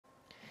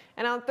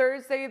And on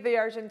Thursday, the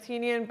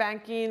Argentinian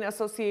Banking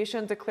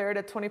Association declared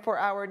a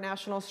 24-hour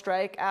national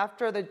strike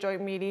after the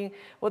joint meeting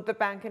with the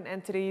banking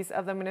entities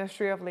of the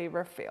Ministry of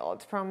Labor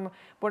failed. From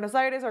Buenos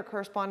Aires, our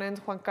correspondent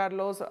Juan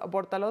Carlos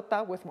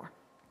Bartolotta with more.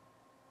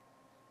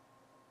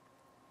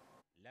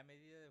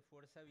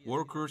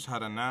 Workers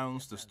had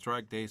announced the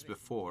strike days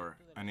before,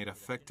 and it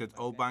affected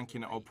all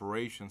banking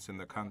operations in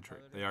the country.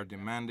 They are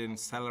demanding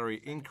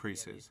salary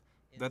increases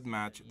that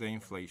match the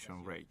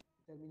inflation rate.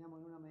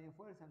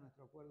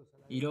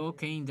 It all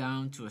came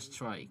down to a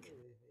strike.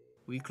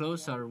 We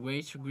closed our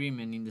wage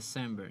agreement in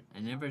December,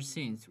 and ever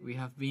since, we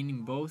have been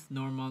in both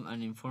normal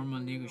and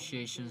informal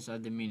negotiations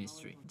at the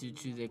ministry. Due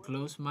to the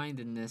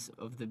close-mindedness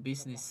of the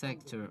business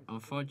sector,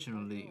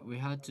 unfortunately, we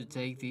had to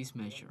take this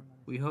measure.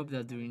 We hope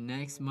that during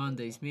next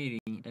Monday's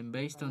meeting, and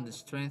based on the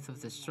strength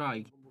of the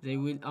strike, they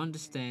will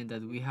understand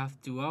that we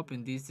have to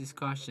open this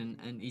discussion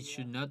and it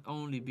should not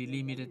only be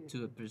limited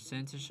to a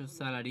percentage of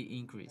salary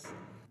increase.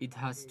 It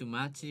has to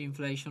match the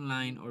inflation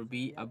line or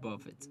be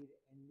above it.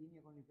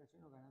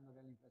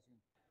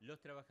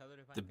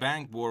 The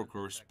bank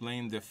workers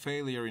blamed the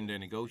failure in the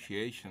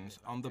negotiations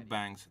on the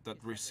banks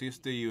that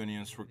resist the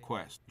union's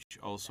request, which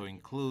also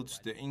includes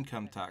the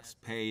income tax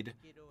paid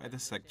by the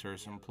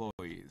sector's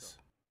employees.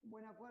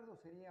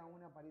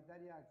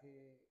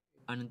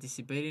 An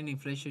anticipated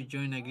inflation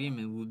joint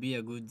agreement would be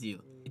a good deal.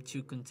 It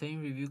should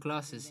contain review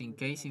clauses in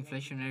case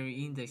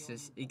inflationary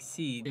indexes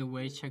exceed the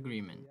wage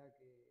agreement.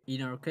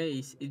 In our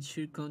case, it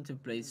should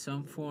contemplate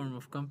some form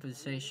of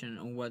compensation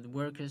on what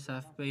workers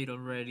have paid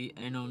already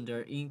and on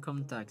their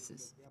income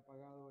taxes.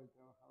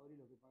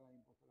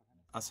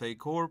 As a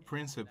core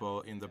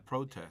principle in the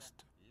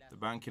protest, the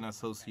Banking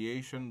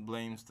Association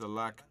blames the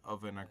lack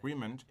of an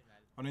agreement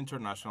on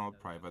international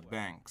private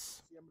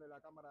banks.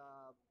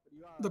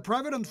 The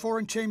private and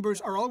foreign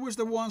chambers are always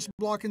the ones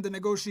blocking the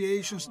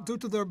negotiations due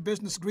to their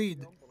business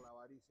greed.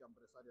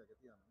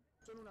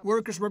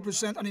 Workers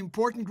represent an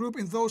important group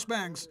in those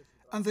banks,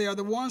 and they are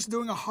the ones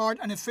doing a hard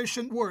and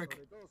efficient work.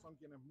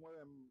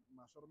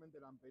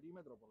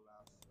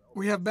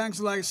 We have banks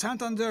like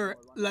Santander,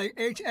 like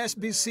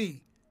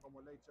HSBC.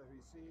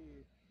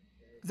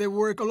 They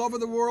work all over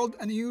the world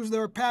and use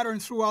their pattern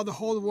throughout the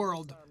whole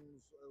world.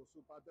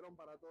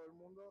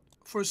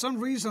 For some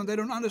reason, they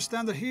don't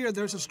understand that here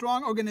there's a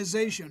strong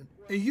organization,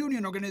 a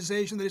union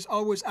organization that is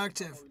always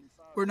active.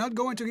 We're not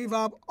going to give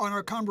up on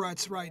our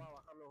comrades' right.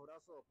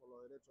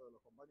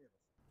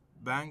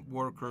 Bank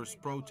workers'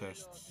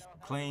 protests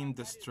claimed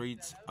the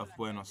streets of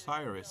Buenos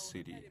Aires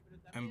city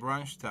and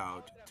branched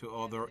out to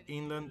other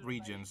inland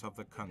regions of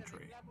the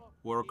country.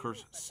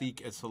 Workers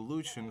seek a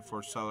solution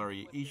for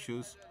salary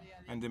issues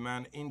and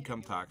demand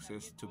income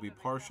taxes to be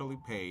partially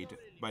paid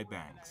by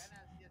banks.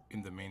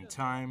 In the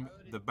meantime,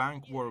 the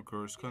bank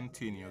workers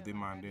continue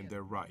demanding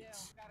their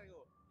rights.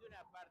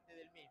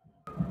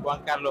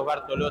 Juan Carlos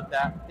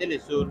Bartolotta,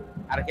 teleSUR,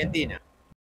 Argentina.